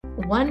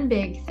One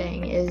big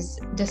thing is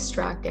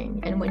distracting.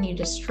 And when you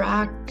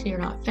distract, you're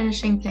not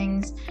finishing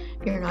things,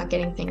 you're not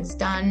getting things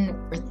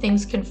done, or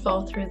things can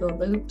fall through the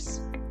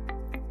loops.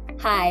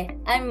 Hi,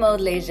 I'm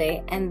Maud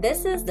Leger, and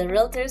this is the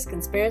Realtors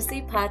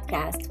Conspiracy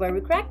Podcast, where we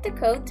crack the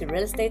code to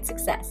real estate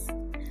success.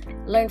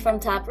 Learn from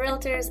top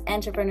realtors,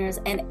 entrepreneurs,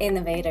 and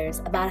innovators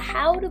about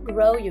how to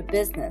grow your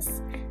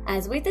business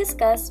as we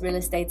discuss real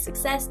estate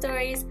success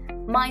stories,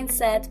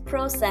 mindset,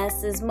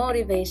 processes,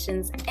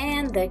 motivations,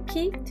 and the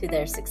key to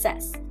their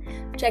success.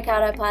 Check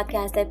out our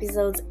podcast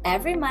episodes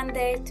every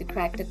Monday to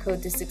crack the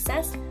code to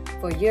success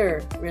for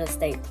your real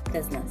estate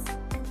business.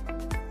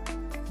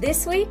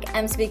 This week,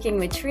 I'm speaking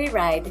with Tree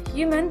Ride,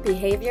 human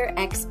behavior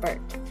expert.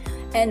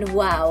 And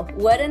wow,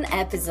 what an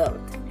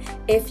episode!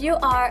 If you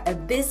are a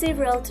busy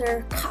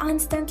realtor,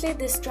 constantly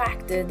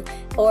distracted,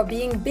 or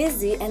being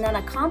busy and not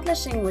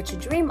accomplishing what you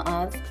dream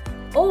of,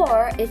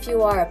 or if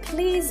you are a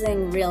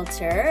pleasing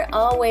realtor,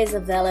 always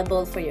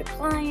available for your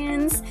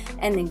clients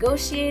and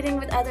negotiating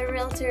with other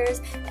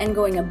realtors and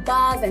going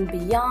above and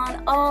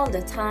beyond all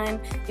the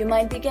time, you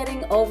might be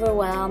getting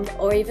overwhelmed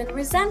or even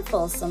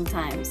resentful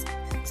sometimes.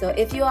 So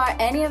if you are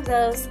any of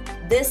those,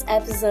 this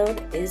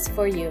episode is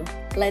for you.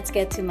 Let's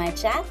get to my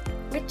chat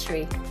with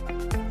Tree.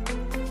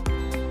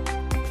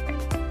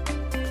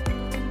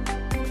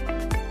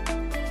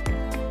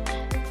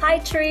 Hi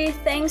Tree,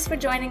 thanks for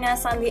joining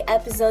us on the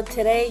episode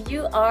today.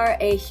 You are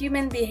a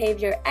human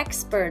behavior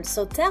expert,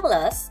 so tell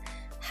us,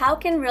 how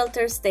can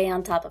realtors stay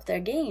on top of their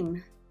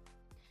game?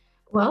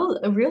 Well,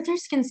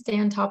 realtors can stay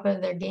on top of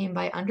their game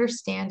by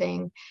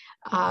understanding,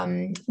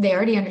 they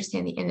already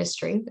understand the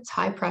industry. It's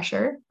high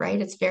pressure,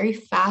 right? It's very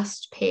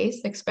fast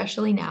paced,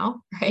 especially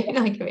now, right?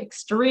 Like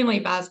extremely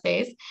fast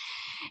paced.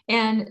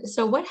 And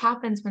so what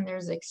happens when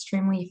there's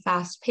extremely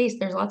fast pace?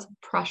 There's lots of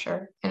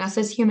pressure. And us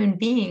as human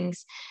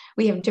beings,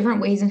 we have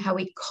different ways in how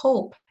we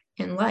cope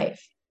in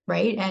life,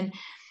 right? And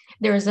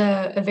there's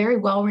a very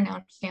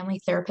well-renowned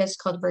family therapist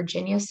called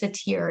Virginia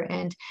Satir,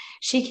 and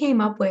she came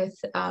up with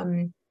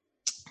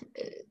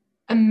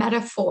a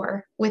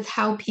metaphor with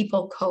how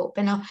people cope.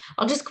 And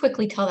I'll just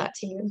quickly tell that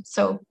to you.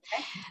 So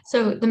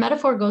the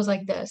metaphor goes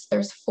like this.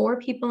 There's four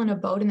people in a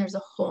boat and there's a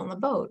hole in the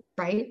boat,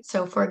 right?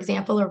 So for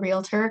example, a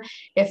realtor,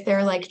 if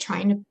they're like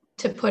trying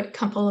to put a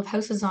couple of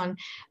houses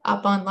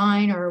up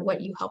online, or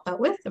what you help out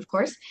with, of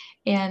course,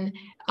 and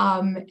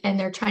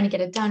they're trying to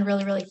get it done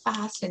really, really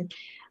fast.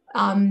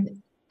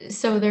 And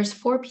so there's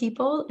four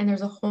people and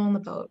there's a hole in the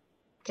boat.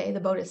 Okay, the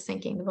boat is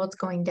sinking, the boat's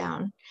going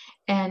down.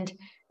 And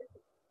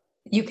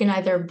you can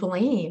either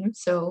blame,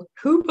 so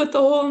who put the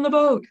hole in the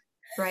boat,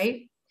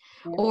 right?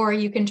 Yeah. Or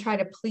you can try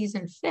to please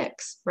and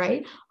fix,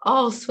 right?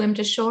 I'll swim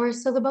to shore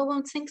so the boat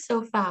won't sink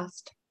so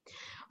fast.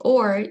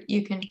 Or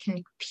you can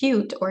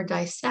compute or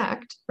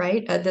dissect,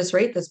 right? At this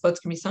rate, this boat's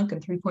gonna be sunk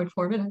in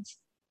 3.4 minutes.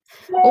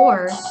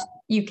 Or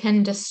you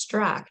can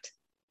distract,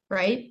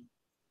 right?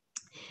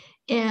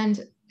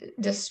 And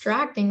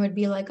distracting would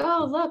be like,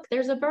 oh, look,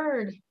 there's a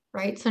bird,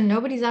 right? So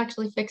nobody's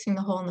actually fixing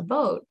the hole in the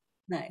boat.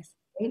 Nice.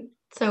 Right?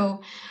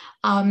 So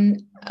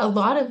a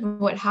lot of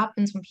what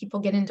happens when people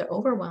get into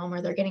overwhelm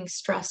or they're getting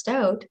stressed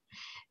out,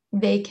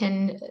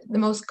 the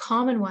most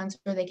common ones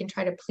where they can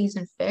try to please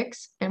and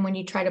fix. And when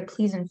you try to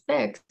please and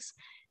fix,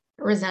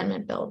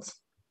 resentment builds,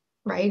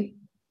 right?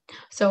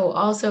 So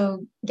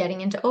also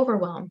getting into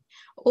overwhelm.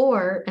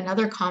 Or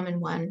another common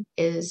one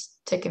is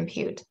to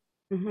compute.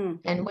 Mm-hmm.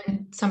 And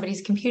when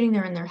somebody's computing,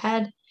 they're in their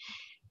head,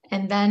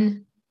 and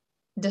then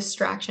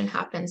distraction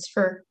happens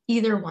for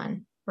either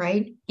one,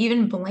 right?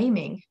 Even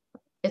blaming.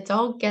 It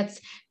all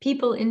gets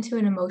people into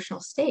an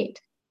emotional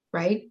state,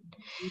 right?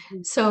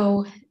 Mm-hmm.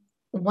 So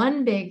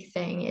one big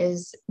thing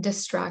is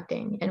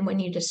distracting. And when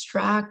you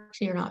distract,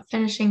 you're not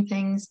finishing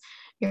things,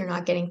 you're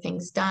not getting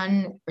things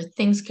done, or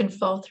things can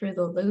fall through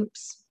the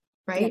loops,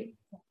 right?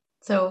 Yeah.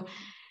 So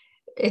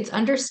it's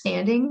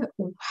understanding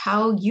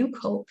how you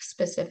cope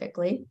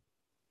specifically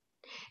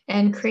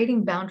and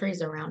creating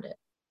boundaries around it.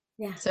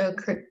 Yeah.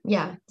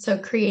 So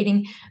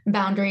creating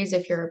boundaries.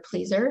 If you're a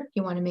pleaser,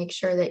 you want to make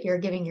sure that you're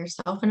giving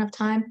yourself enough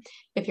time.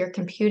 If you're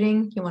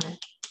computing, you want to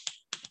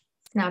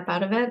snap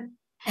out of it,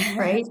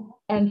 right?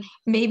 And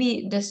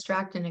maybe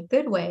distract in a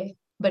good way.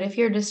 But if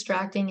you're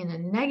distracting in a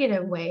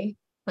negative way,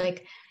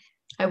 like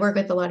I work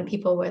with a lot of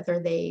people, whether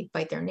they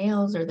bite their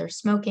nails or they're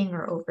smoking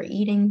or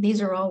overeating,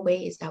 these are all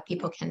ways how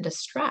people can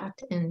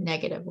distract in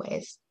negative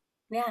ways.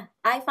 Yeah,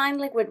 I find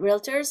like with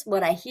realtors,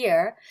 what I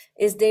hear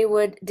is they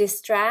would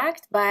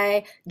distract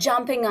by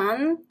jumping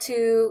on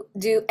to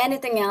do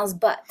anything else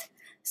but.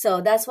 So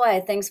that's why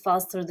things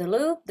falls through the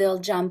loop. They'll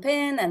jump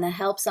in and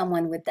help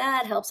someone with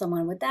that,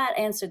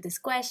 answer this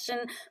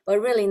question, but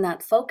really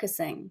not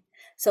focusing.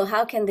 So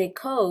how can they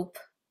cope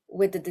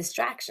with the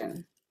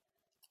distraction?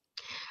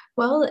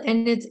 Well,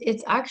 and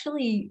it's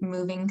actually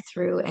moving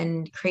through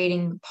and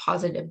creating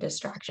positive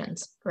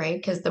distractions, right?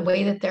 Because the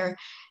way that they're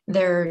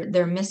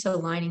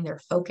misaligning their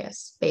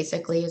focus,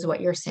 basically, is what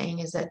you're saying,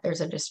 is that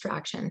there's a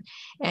distraction.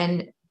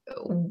 And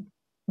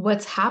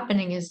what's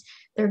happening is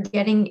they're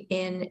getting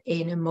in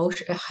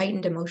a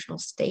heightened emotional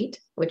state,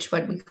 which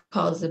what we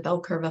call is the bell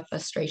curve of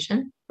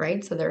frustration,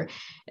 right? So they're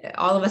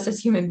all of us as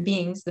human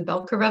beings, the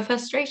bell curve of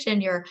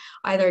frustration, you're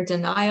either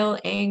denial,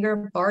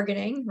 anger,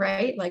 bargaining,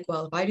 right? Like,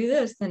 well, if I do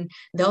this, then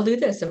they'll do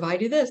this. If I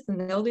do this,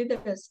 then they'll do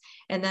this.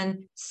 And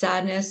then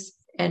sadness.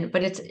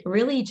 But it's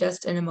really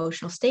just an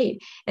emotional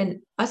state.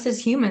 And us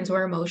as humans,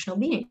 we're emotional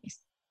beings.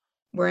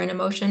 We're in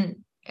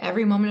emotion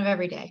every moment of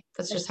every day.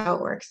 That's just how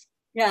it works.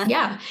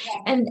 Yeah.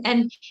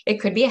 And it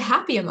could be a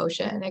happy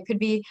emotion. It could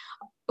be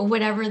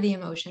whatever the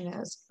emotion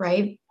is,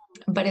 right?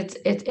 But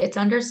it's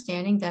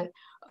understanding that,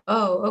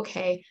 oh,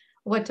 okay,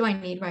 what do I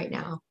need right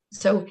now?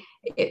 So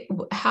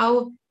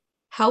how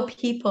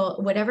people,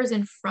 whatever's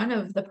in front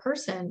of the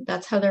person,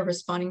 that's how they're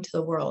responding to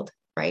the world,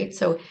 right?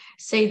 So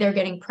say they're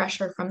getting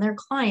pressure from their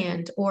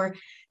client, or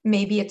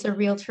maybe it's a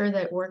realtor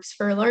that works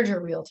for a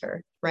larger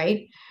realtor,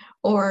 right?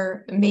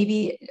 Or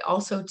maybe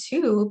also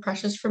too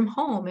pressures from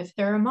home if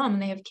they're a mom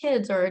and they have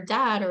kids, or a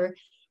dad, or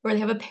they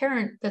have a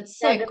parent that's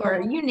sick,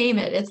 or you name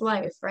it, it's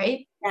life,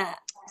 right? Yeah.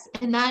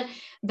 And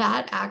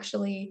that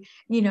actually,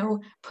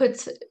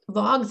 puts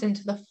logs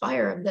into the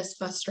fire of this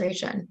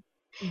frustration.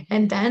 Mm-hmm.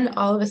 And then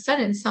all of a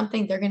sudden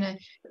they're going to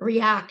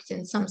react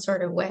in some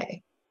sort of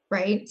way,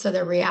 right? So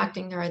they're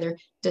reacting, they're either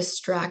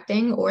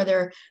distracting, or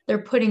they're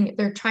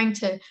trying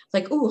to,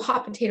 like, ooh,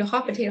 hot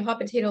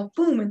potato,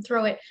 boom, and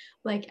throw it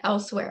like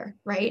elsewhere,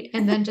 right?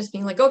 And then just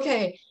being like,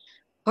 okay,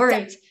 all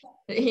right,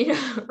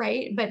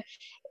 right? But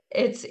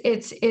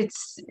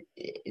it's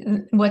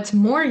what's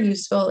more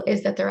useful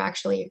is that they're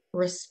actually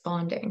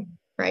responding,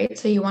 right?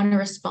 So you want to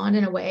respond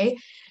in a way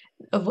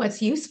of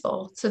what's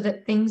useful, so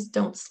that things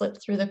don't slip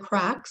through the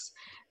cracks,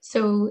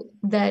 so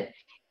that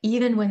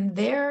even when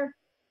they're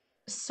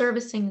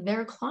servicing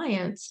their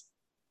clients,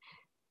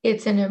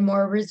 it's in a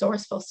more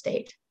resourceful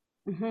state,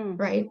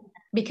 right?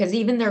 Because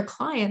even their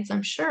clients,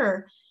 I'm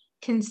sure,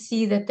 can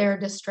see that they're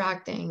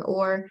distracting,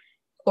 or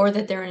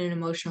that they're in an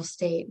emotional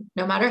state.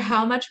 No matter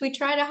how much we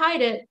try to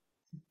hide it,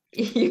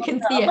 you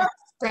can see it,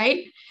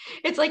 right?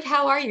 It's like,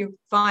 how are you?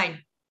 Fine.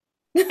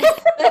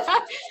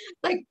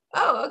 Like,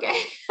 oh, okay.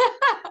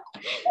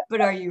 But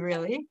are you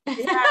really?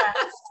 Yeah.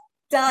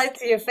 Tell it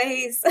to your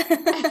face.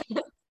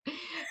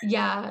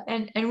 Yeah.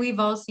 And we've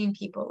all seen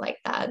people like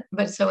that.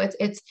 But so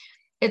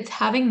it's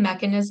having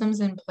mechanisms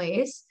in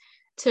place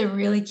to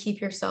really keep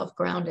yourself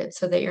grounded,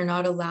 so that you're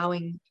not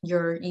allowing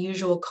your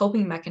usual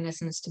coping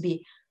mechanisms to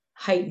be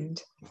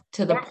heightened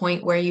to the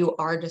point where you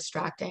are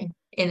distracting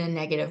in a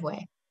negative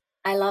way.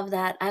 I love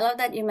that. I love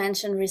that you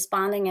mentioned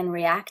responding and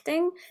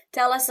reacting.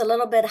 Tell us a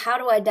little bit how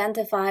to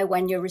identify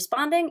when you're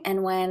responding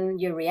and when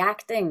you're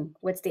reacting.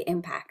 What's the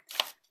impact?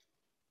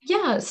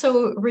 Yeah,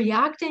 so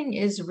reacting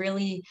is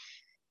really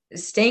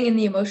staying in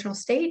the emotional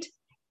state,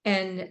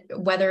 and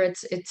whether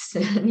it's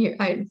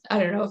I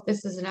don't know if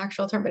this is an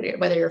actual term, but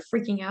whether you're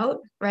freaking out,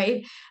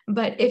 right?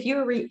 But if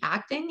you're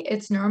reacting,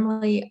 it's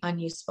normally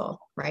unuseful,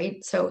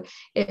 right? So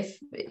if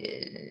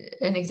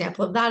an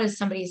example of that is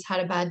somebody's had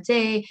a bad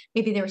day,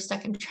 maybe they were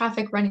stuck in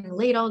traffic running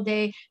late all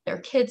day, their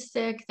kid's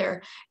sick, they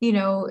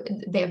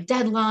have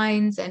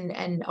deadlines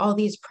and all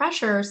these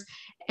pressures,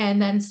 and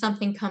then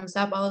something comes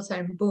up, all of a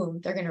sudden, boom,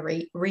 they're going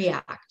to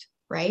react,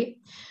 right?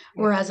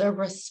 Whereas a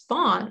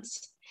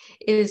response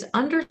is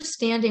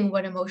understanding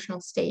what emotional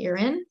state you're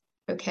in,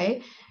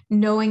 okay?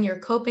 Knowing your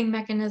coping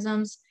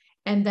mechanisms,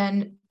 and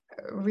then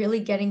really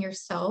getting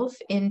yourself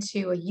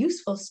into a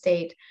useful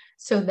state,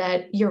 so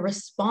that you're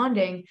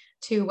responding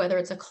to, whether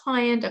it's a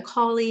client, a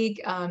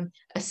colleague, a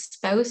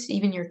spouse,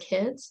 even your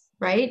kids,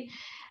 right?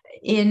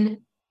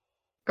 In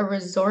a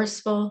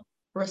resourceful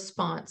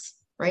response,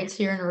 right?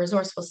 So you're in a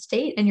resourceful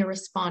state and you're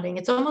responding.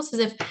 It's almost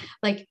as if,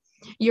 like,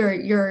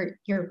 you're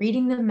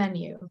reading the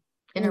menu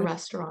in a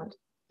restaurant,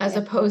 as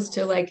opposed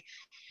to like,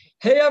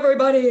 hey,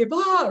 everybody,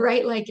 blah,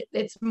 right? Like,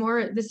 it's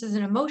more, this is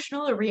an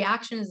emotional, a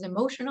reaction is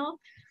emotional.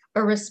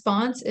 A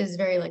response is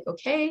very like,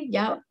 okay,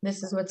 yeah,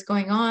 this is what's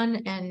going on,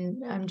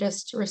 and I'm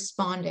just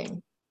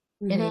responding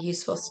in a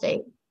useful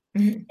state.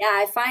 Yeah,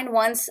 I find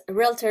once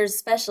realtors,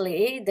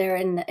 especially, they're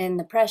in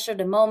the pressure,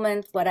 the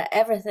moment,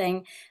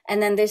 everything,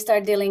 and then they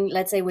start dealing,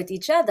 let's say, with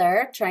each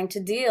other, trying to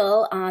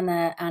deal on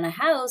a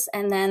house,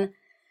 and then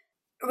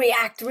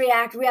react.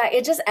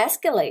 It just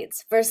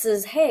escalates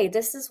versus, hey,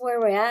 this is where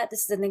we're at.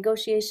 This is a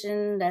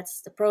negotiation.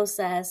 That's the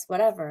process,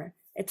 whatever.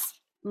 It's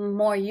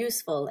more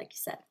useful, like you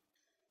said.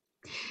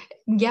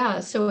 Yeah.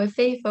 So if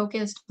they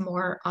focused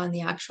more on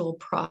the actual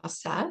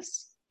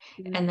process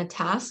and the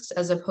tasks,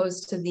 as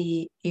opposed to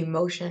the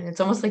emotion,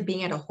 it's almost like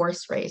being at a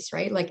horse race,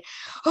 right? Like,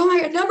 oh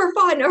my God, number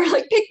 5, or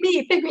like, pick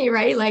me,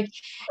 right? Like,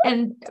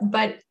 and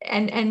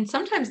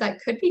sometimes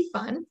that could be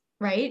fun,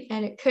 right?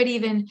 And it could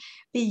even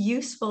be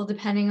useful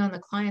depending on the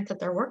client that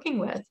they're working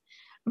with.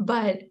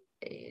 But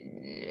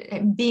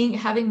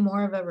having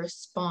more of a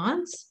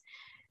response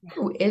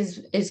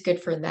is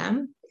good for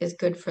them, is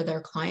good for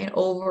their client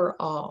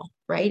overall,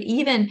 right?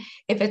 Even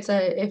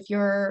if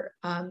you're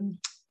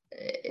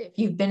if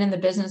you've been in the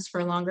business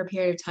for a longer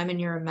period of time and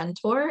you're a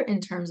mentor,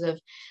 in terms of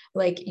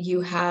like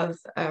you have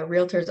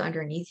realtors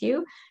underneath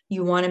you,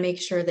 you want to make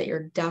sure that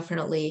you're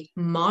definitely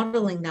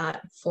modeling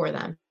that for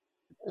them,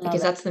 Love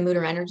because it. that's the mood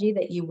or energy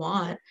that you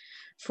want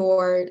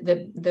for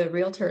the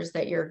realtors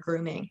that you're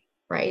grooming,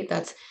 right?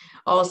 That's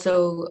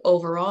also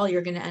overall,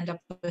 you're going to end up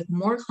with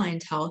more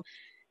clientele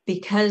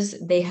because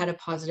they had a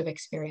positive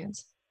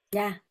experience.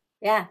 Yeah.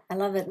 Yeah. I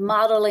love it.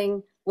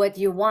 Modeling what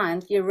you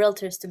want your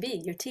realtors to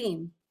be, your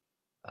team.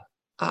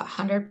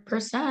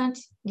 100%.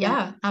 Yeah.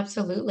 Yeah,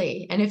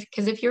 absolutely. And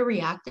because if you're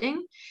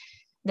reacting,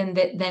 then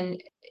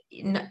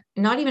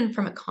not even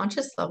from a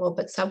conscious level,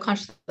 but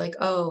subconscious, like,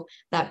 oh,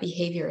 that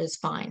behavior is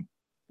fine,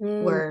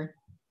 Mm, where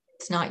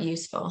it's not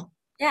useful.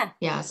 yeah.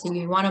 Yeah. So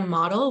you want to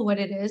model what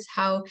it is,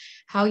 how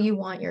you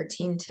want your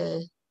team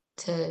to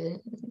to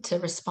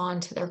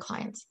respond to their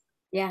clients.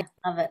 Yeah.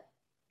 Love it.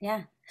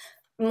 Yeah.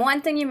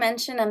 One thing you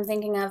mentioned, I'm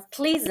thinking of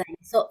pleasing.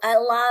 So a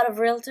lot of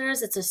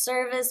realtors, it's a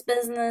service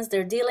business.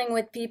 They're dealing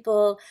with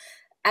people.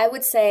 I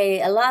would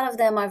say a lot of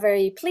them are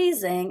very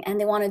pleasing and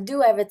they want to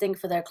do everything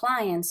for their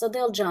clients. So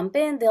they'll jump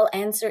in, they'll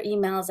answer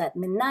emails at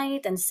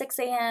midnight and 6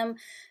 a.m.,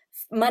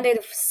 Monday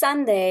to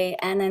Sunday,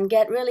 and then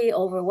get really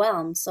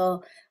overwhelmed.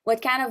 So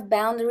what kind of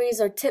boundaries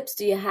or tips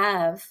do you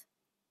have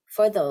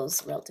for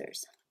those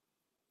realtors?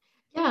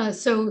 Yeah.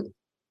 So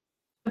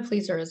a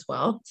pleaser as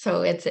well.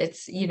 So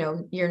it's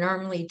you're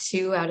normally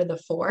two out of the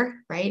four,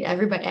 right?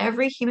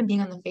 Every human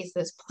being on the face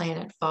of this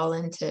planet fall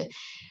into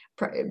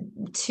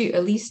two,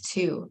 at least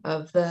two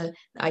of the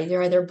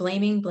either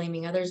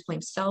blaming others,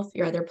 blame self,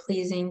 you're either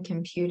pleasing,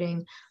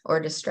 computing, or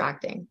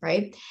distracting,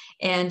 right?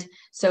 And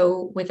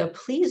so with a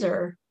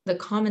pleaser, the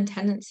common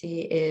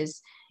tendency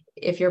is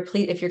if you're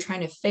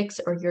trying to fix,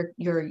 or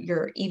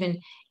you're even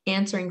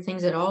answering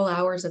things at all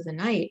hours of the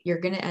night, you're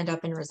going to end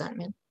up in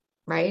resentment,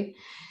 right?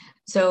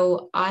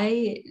 So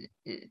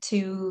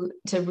to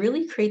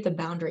really create the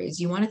boundaries,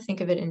 you want to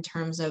think of it in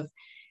terms of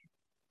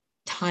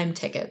time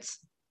tickets.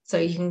 So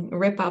you can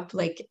rip up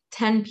like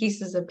 10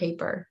 pieces of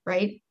paper,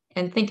 right?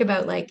 And think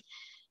about like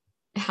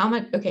how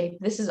much, okay,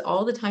 this is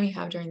all the time you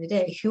have during the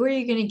day. Who are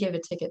you going to give a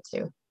ticket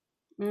to?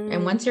 And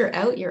Mm, once you're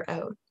out,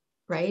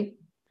 right?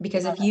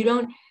 Because love if you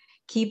don't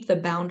keep the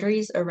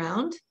boundaries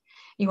around,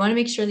 you want to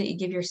make sure that you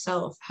give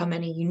yourself how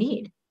many you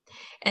need.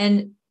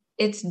 And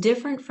it's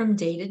different from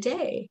day to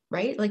day,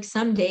 right? Like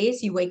some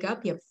days you wake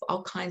up, you have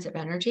all kinds of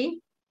energy.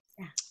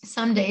 it.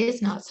 Some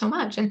days not so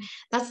much. And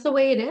that's the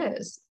way it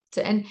is.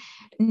 And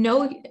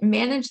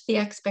manage the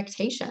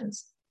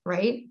expectations,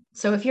 right?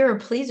 So if you're a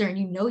pleaser and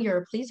you know you're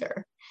a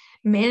pleaser,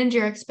 manage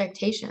your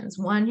expectations.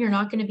 One, you're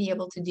not going to be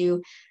able to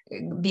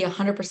be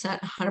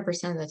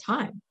 100% of the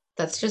time.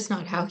 That's just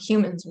not how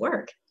humans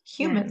work.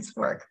 Yeah. Humans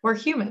work. We're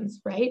humans,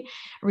 right?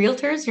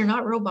 Realtors, you're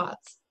not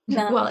robots.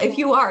 No, Well, if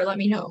you are, let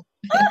me know.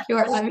 If you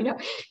are, let me know,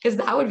 because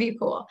that would be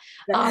cool.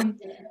 that-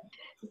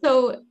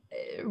 So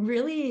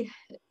really,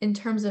 in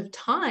terms of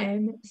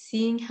time,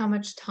 seeing how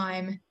much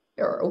time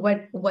or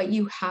what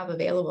you have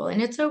available.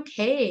 And it's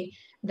okay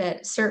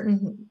that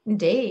certain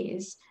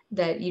days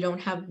that you don't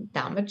have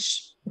that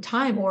much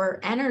time or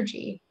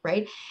energy,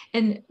 right?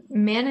 And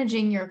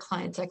managing your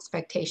clients'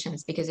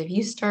 expectations, because if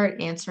you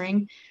start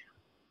answering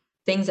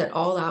things at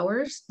all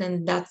hours,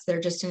 then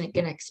they're just going to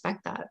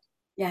expect that,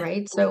 yeah.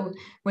 right? So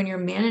when you're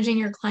managing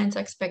your clients'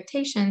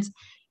 expectations,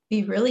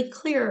 be really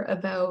clear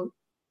about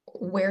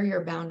where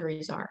your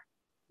boundaries are.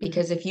 Mhm.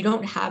 Because if you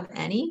don't have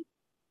any,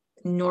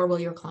 nor will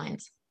your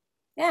clients.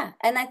 Yeah,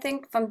 and I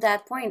think from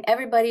that point,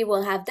 everybody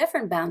will have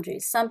different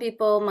boundaries. Some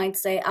people might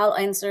say, I'll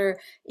answer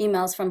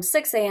emails from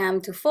 6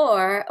 a.m. to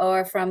 4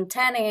 or from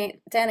 10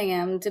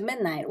 a.m. to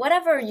midnight,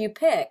 whatever you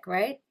pick,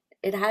 right?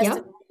 It has to Yeah.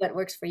 be what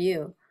works for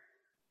you.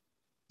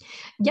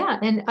 Yeah.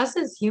 And us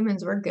as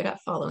humans, we're good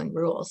at following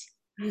rules.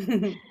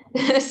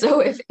 So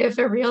if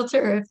a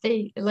realtor, if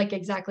they like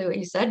exactly what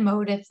you said,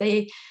 Mode, if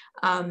they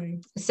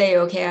say,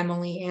 okay, I'm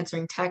only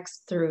answering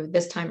text through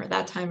this time or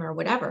that time or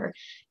whatever,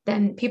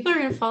 then people are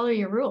going to follow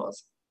your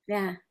rules.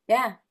 Yeah,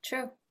 yeah,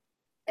 true. Mhm.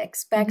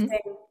 Expecting,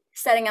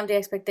 setting up the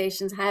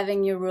expectations,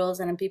 having your rules,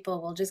 and then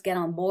people will just get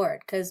on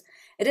board because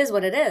it is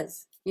what it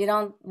is. You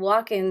don't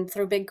walk in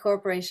through big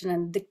corporation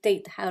and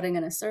dictate how they're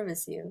going to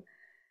service you.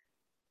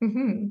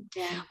 Hmm.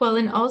 Yeah. Well,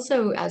 and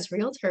also as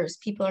realtors,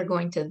 people are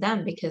going to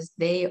them because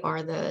they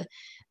are the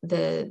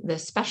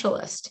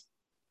specialist,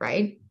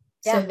 right?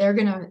 So Yeah. they're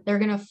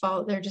gonna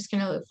follow, they're just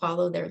gonna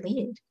follow their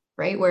lead,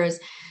 right? Whereas,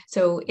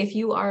 so if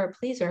you are a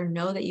pleaser,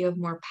 know that you have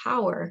more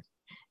power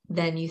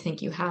than you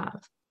think you have,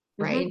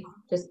 Hmm. right?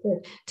 Just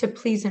to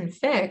please and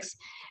fix.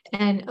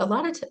 And a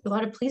lot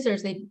of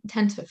pleasers, they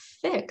tend to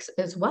fix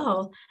as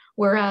well,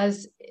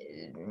 whereas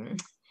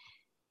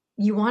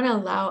you want to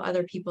allow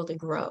other people to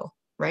grow,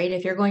 right?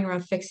 If you're going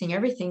around fixing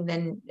everything,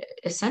 then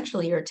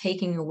essentially you're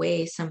taking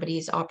away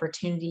somebody's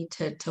opportunity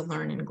to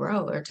learn and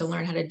grow, or to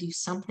learn how to do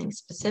something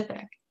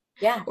specific,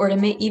 Yeah. or to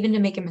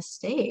make a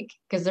mistake,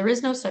 because there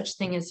is no such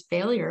thing as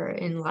failure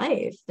in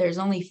life. There's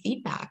only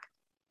feedback.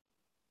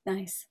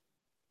 Nice.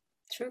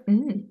 True.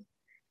 Mm.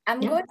 I'm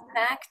going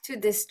back to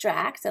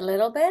distract a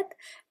little bit.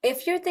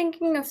 If you're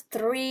thinking of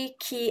 3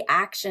 key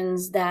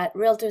actions that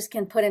realtors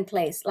can put in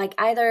place, like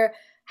either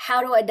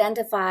how to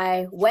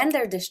identify when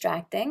they're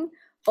distracting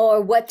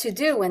or what to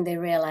do when they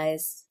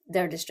realize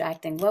they're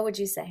distracting, what would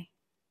you say?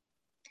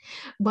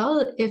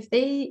 Well, if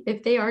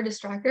they are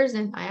distractors,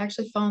 and I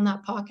actually fall in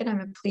that pocket, I'm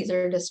a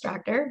pleaser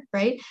distractor,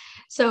 right?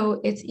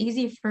 So it's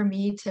easy for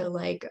me to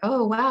like,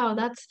 oh wow,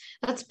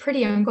 that's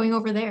pretty. I'm going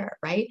over there,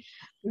 right?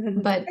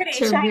 But Pretty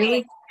to shiny.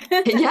 really,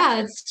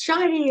 yeah, it's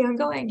shiny. I'm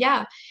going,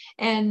 yeah.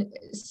 And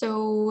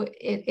so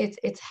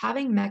it's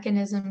having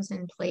mechanisms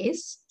in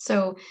place.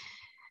 So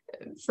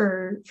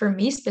for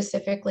me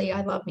specifically,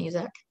 I love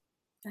music.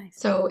 Nice.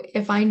 So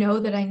if I know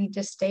that I need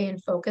to stay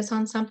and focus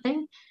on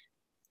something,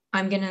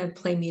 I'm gonna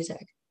play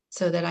music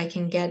so that I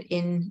can get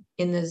in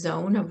the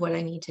zone of what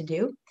I need to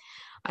do.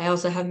 I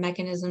also have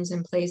mechanisms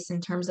in place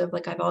in terms of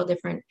like I have all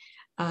different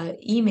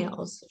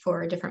emails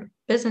for different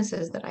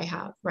businesses that I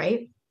have,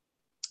 right?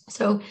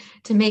 So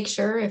to make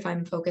sure if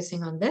I'm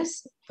focusing on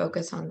this,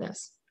 focus on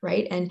this,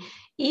 right? And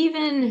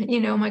even,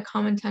 my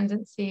common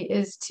tendency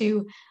is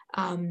to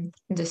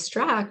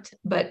distract,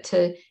 but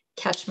to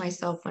catch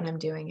myself when I'm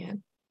doing it,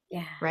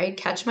 Yeah. right?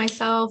 Catch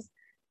myself.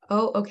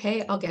 Oh,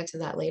 okay, I'll get to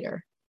that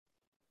later,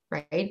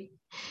 right?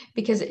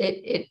 Because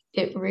it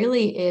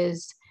really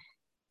is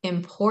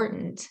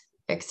important,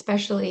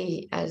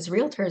 especially as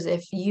realtors.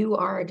 If you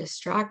are a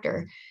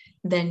distractor,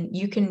 then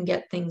you can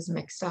get things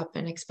mixed up.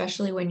 And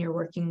especially when you're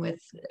working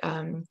with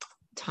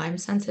time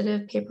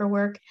sensitive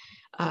paperwork,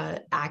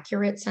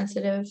 accurate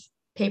sensitive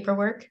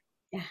paperwork.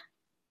 Yeah.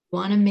 You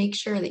want to make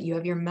sure that you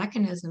have your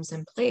mechanisms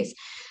in place.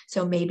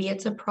 So maybe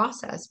it's a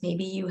process.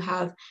 Maybe you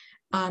have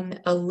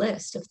a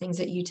list of things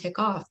that you tick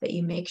off that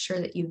you make sure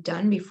that you've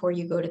done before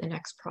you go to the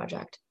next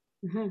project,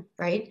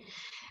 right?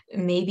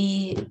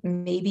 Maybe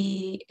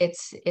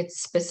it's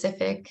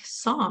specific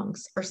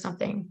songs or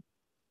something,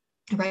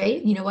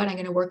 right? You know what? I'm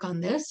going to work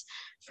on this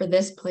for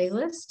this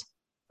playlist,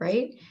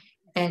 right?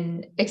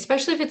 And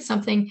especially if it's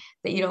something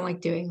that you don't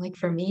like doing, like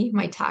for me,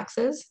 my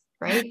taxes,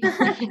 right?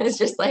 It's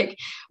just like,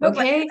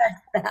 okay,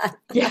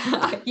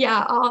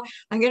 yeah,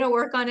 I'm going to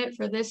work on it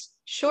for this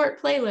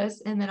short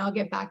playlist and then I'll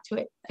get back to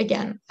it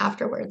again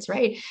afterwards,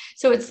 right?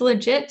 So it's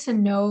legit to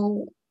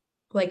know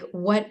like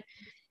where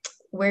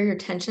your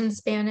attention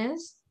span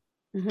is,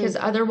 because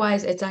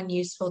otherwise it's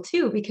unuseful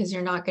too, because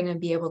you're not going to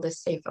be able to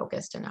stay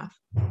focused enough.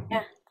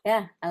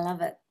 Yeah, I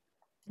love it.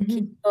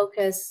 Keep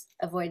focus,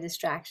 avoid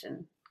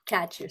distraction,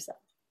 catch yourself.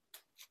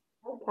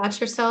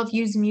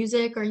 Use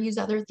music or use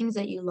other things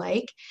that you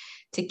like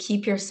to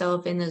keep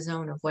yourself in the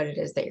zone of what it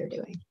is that you're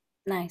doing.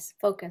 Nice.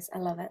 Focus. I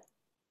love it.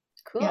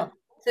 Cool. Yeah.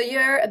 So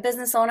you're a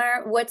business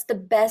owner. What's the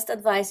best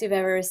advice you've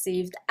ever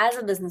received as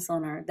a business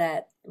owner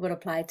that would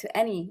apply to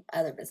any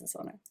other business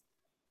owner?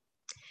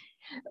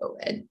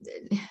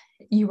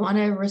 You want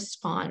to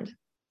respond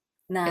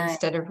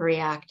instead of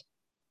react.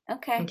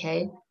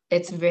 Okay.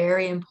 It's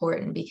very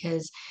important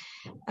because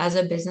as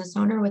a business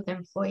owner with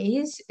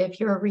employees, if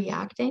you're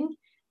reacting,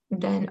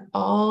 then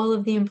all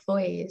of the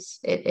employees,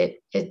 it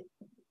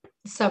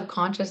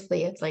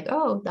subconsciously, it's like,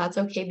 oh, that's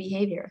okay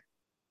behavior.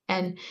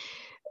 And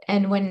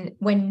when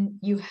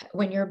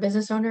you're a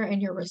business owner and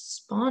you're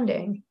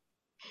responding,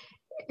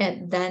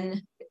 and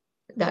then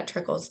that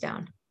trickles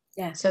down.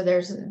 Yeah. So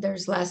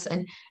there's less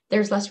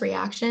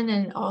reaction,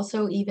 and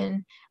also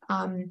even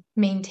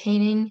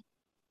maintaining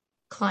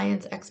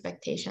clients'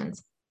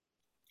 expectations.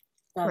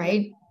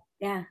 Right?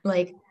 Yeah.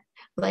 Like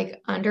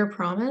under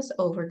promise,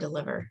 over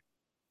deliver.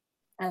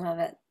 I love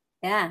it.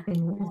 Yeah.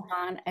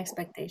 On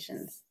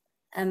expectations.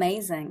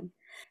 Amazing.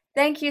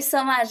 Thank you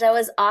so much. That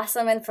was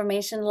awesome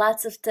information.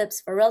 Lots of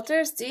tips for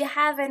realtors. Do you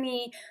have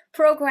any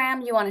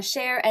program you want to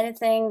share?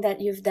 Anything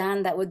that you've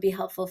done that would be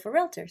helpful for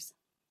realtors?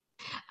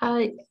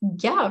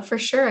 Yeah, for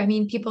sure. I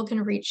mean, people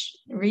can reach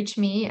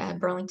me at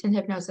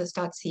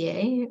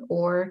burlingtonhypnosis.ca,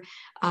 or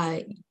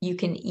you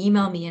can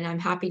email me, and I'm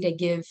happy to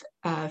give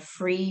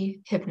free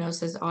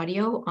hypnosis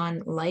audio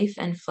on life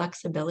and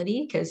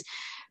flexibility, because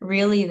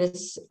really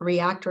this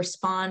react,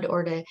 respond,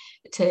 or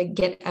to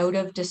get out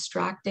of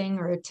distracting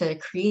or to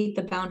create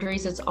the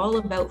boundaries, it's all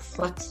about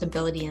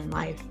flexibility in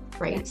life,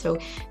 right? So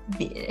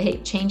hey,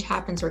 change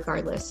happens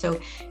regardless. So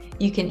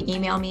you can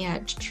email me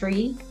at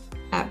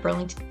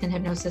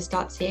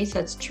tree@burlingtonhypnosis.ca. So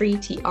that's tree,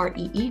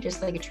 TREE,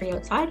 just like a tree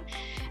outside,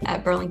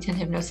 at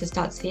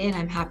burlingtonhypnosis.ca, and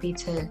I'm happy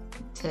to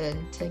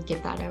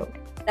give that out.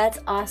 That's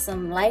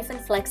awesome. Life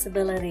and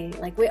flexibility.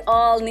 Like, we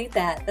all need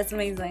that. That's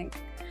amazing.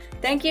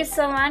 Thank you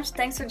so much.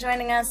 Thanks for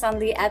joining us on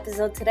the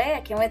episode today.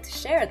 I can't wait to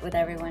share it with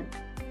everyone.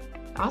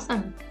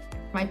 Awesome.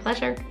 My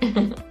pleasure.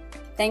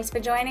 Thanks for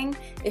joining.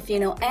 If you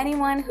know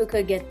anyone who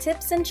could get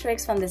tips and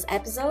tricks from this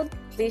episode,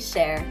 please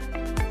share.